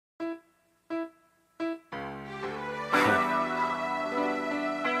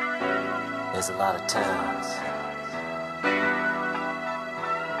There's a lot of towns,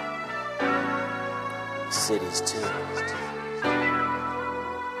 cities too.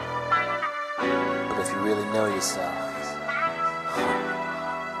 But if you really know yourself,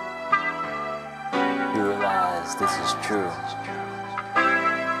 you realize this is true.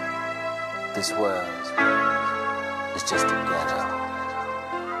 This world is just a ghetto.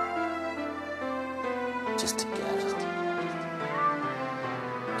 Just a ghetto.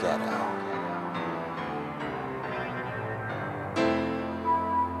 Ghetto.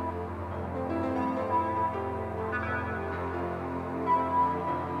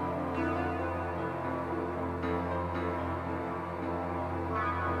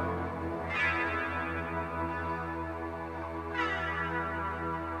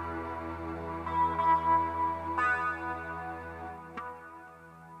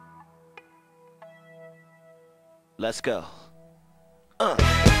 Let's go.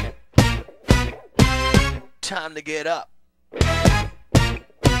 Time to get up.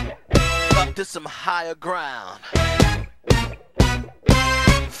 Up to some higher ground.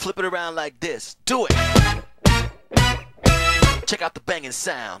 Flip it around like this. Do it. Check out the banging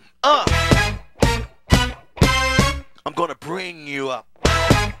sound. I'm gonna bring you up.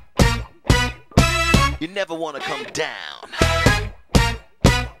 You never wanna come down.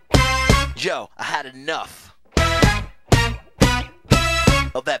 Yo, I had enough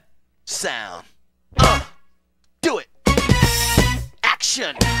of that sound. Do it.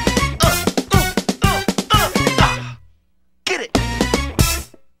 Action. Get it.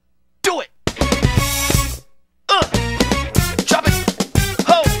 Do it. Drop it.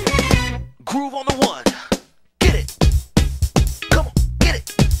 Ho. Groove on the one. Get it. Come on, get it.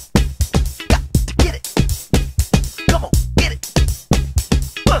 Got to get it. Come on, get it.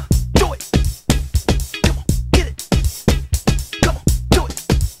 Do it. Come on, get it. Come on, do it.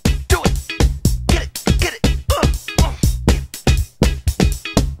 Do it. Get it. Get it.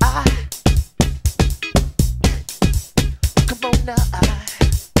 Come on now,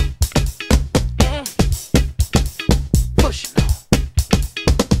 push it on.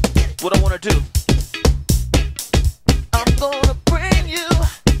 What I wanna do, I'm gonna bring you.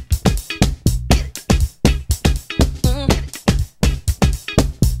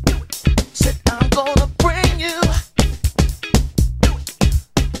 Said I'm gonna bring you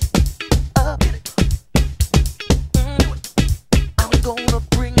up. I'm gonna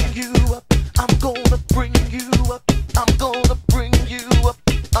bring you up. I'm gonna bring you up. I'm gonna bring you up.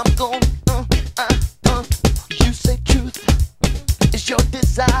 I'm gonna You say truth is your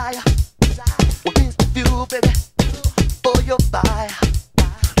desire. Well, here's the fuel, baby, for your fire.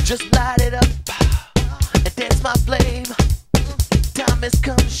 Just light it up and dance my flame. Time has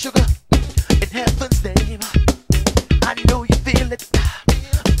come, sugar, in heaven's name. I know you feel it,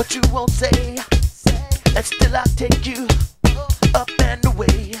 but you won't say. And still I take you up and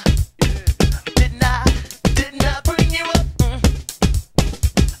away. Didn't I bring you up?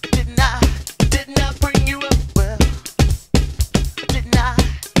 Didn't I bring you up? Well, didn't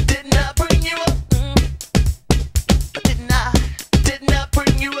I bring you up? Didn't I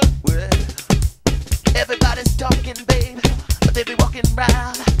bring you up? Well, everybody's talking, babe, but they be walking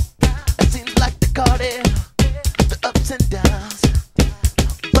round. It seems like they're caught in the ups and downs,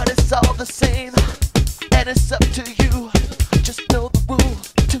 but it's all the same, and it's up to you. Just know the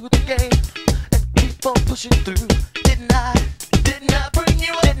rules to the game and keep on pushing through. Didn't I bring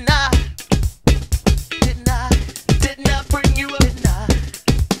you up? Didn't I bring you up?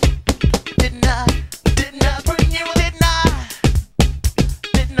 Didn't I bring you up?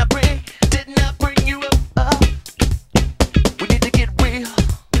 Didn't I bring you up? We need to get real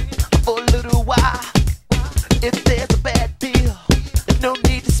for a little while. If there's a bad deal, there's no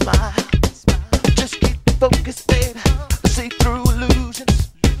need to smile. Just keep focused, babe. See through illusions.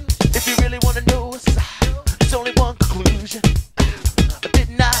 If you really wanna know us, there's only one conclusion.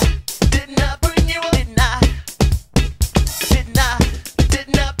 Didn't I bring you up? Didn't I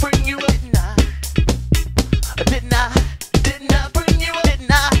bring you up? Didn't I bring you up?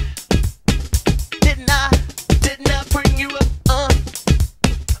 Didn't I bring you up?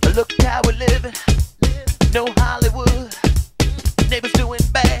 Look how we're living. No Hollywood. Neighbors doing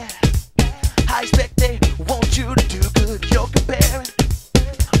bad. I expect they want you to do good. You're comparing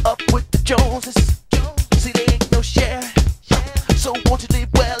up with the Joneses. See, they ain't no sharing. So won't you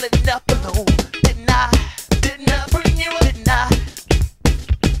leave well enough alone? Didn't I bring you up? Didn't I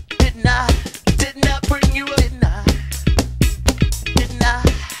bring you up? Didn't I bring you up?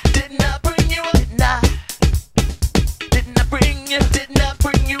 Didn't I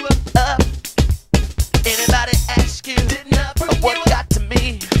bring you up? Anybody ask you what got to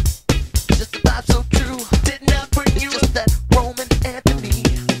me? Just a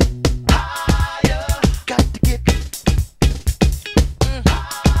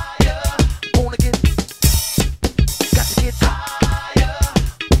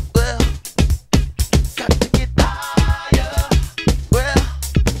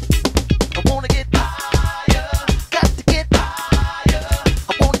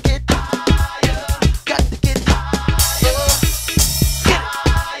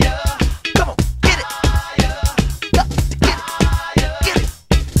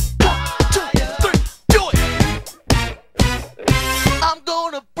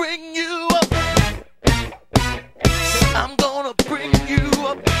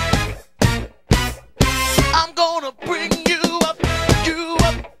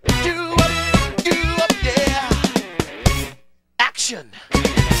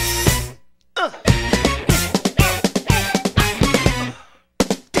Uh.